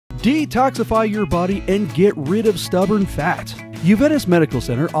Detoxify your body and get rid of stubborn fat. Juventus Medical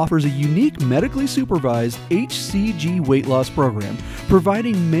Center offers a unique medically supervised HCG weight loss program,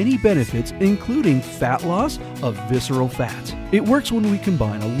 providing many benefits including fat loss of visceral fat. It works when we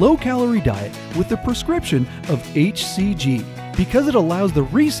combine a low-calorie diet with the prescription of HCG because it allows the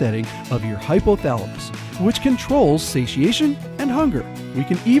resetting of your hypothalamus, which controls satiation and hunger. We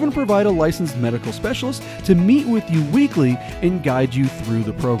can even provide a licensed medical specialist to meet with you weekly and guide you through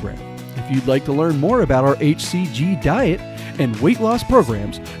the program. If you'd like to learn more about our HCG diet and weight loss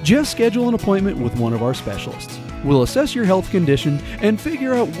programs, just schedule an appointment with one of our specialists. We'll assess your health condition and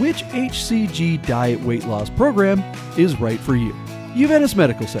figure out which HCG diet weight loss program is right for you. Juventus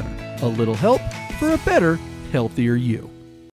Medical Center, a little help for a better, healthier you.